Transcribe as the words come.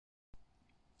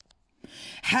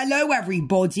Hello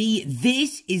everybody,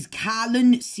 this is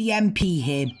Callan CMP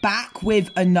here, back with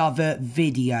another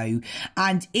video,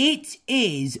 and it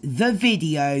is the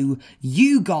video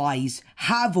you guys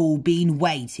have all been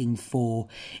waiting for.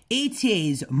 It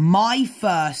is my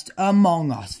first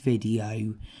Among Us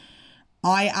video.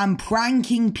 I am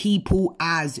pranking people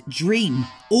as Dream.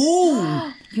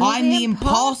 Oh, I'm the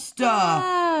imposter.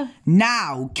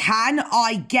 Now, can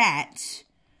I get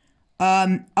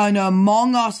an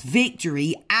Among Us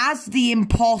victory as the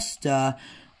imposter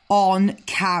on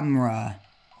camera?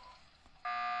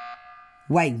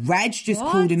 Wait, Reg just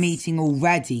called a meeting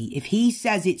already. If he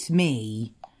says it's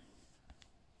me...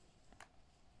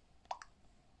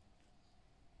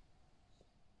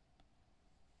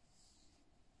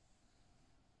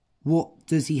 What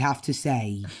does he have to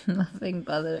say? Nothing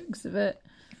by the looks of it.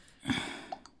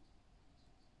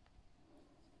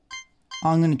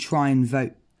 I'm going to try and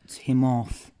vote him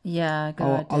off. Yeah,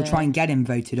 go ahead. I'll try and get him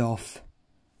voted off.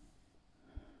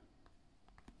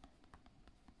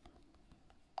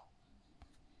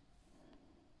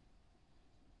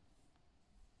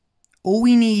 All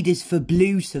we need is for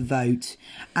Blue to vote,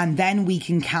 and then we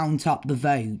can count up the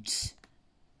votes.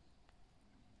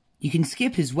 You can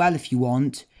skip as well if you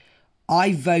want.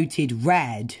 I voted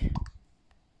red.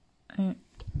 Oh,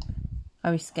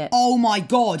 we skipped. Oh my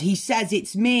god, he says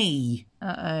it's me.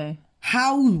 Uh-oh.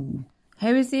 How? Who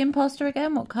is the imposter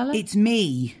again? What colour? It's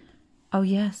me. Oh,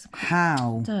 yes.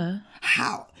 How? Duh.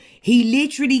 How? He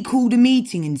literally called a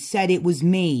meeting and said it was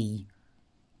me.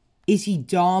 Is he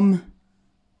dumb?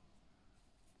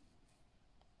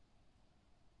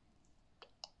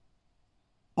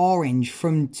 Orange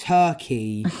from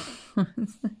Turkey.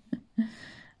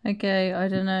 Okay, I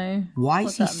don't know. Why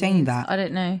is he saying that? I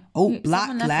don't know. Oh, Black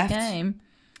Someone left. the game.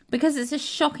 Because it's a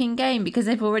shocking game, because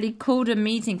they've already called a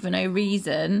meeting for no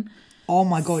reason. Oh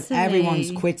my god, Silly.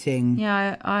 everyone's quitting.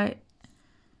 Yeah, I...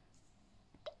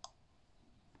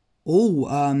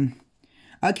 Oh,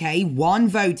 okay, 1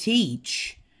 vote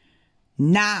each.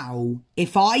 Now,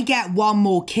 if I get 1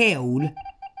 more kill...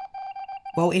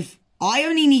 Well, if I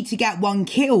only need to get 1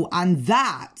 kill, and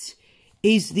that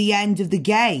is the end of the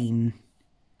game.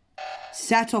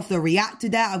 Set off the reactor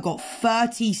there. I've got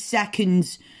 30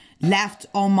 seconds left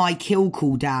on my kill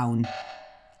cooldown.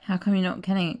 How come you're not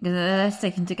killing it? Because they're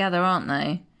sticking together, aren't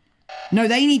they? No,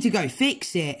 they need to go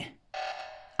fix it.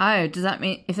 Oh, does that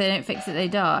mean if they don't fix it, they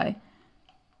die?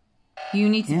 You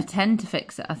need to pretend to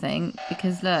fix it, I think.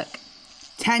 Because, look.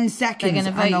 10 seconds they're going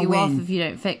to vote you win. off if you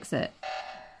don't fix it.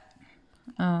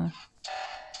 Oh.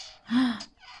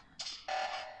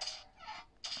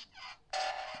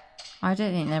 I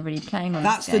don't think they're really playing on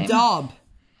That's this game. the dub.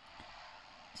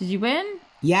 Did you win?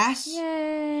 Yes.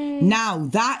 Yay. Now,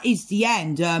 that is the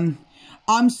end.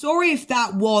 I'm sorry if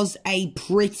that was a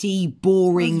pretty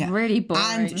boring, really boring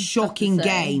and shocking to say.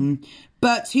 game.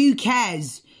 But who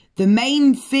cares? The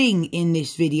main thing in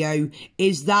this video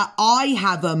is that I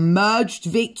have emerged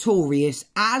victorious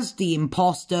as the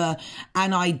imposter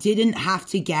and I didn't have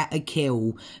to get a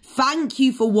kill. Thank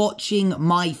you for watching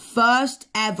my first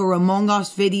ever Among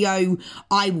Us video.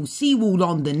 I will see you all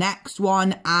on the next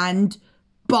one, and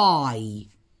bye.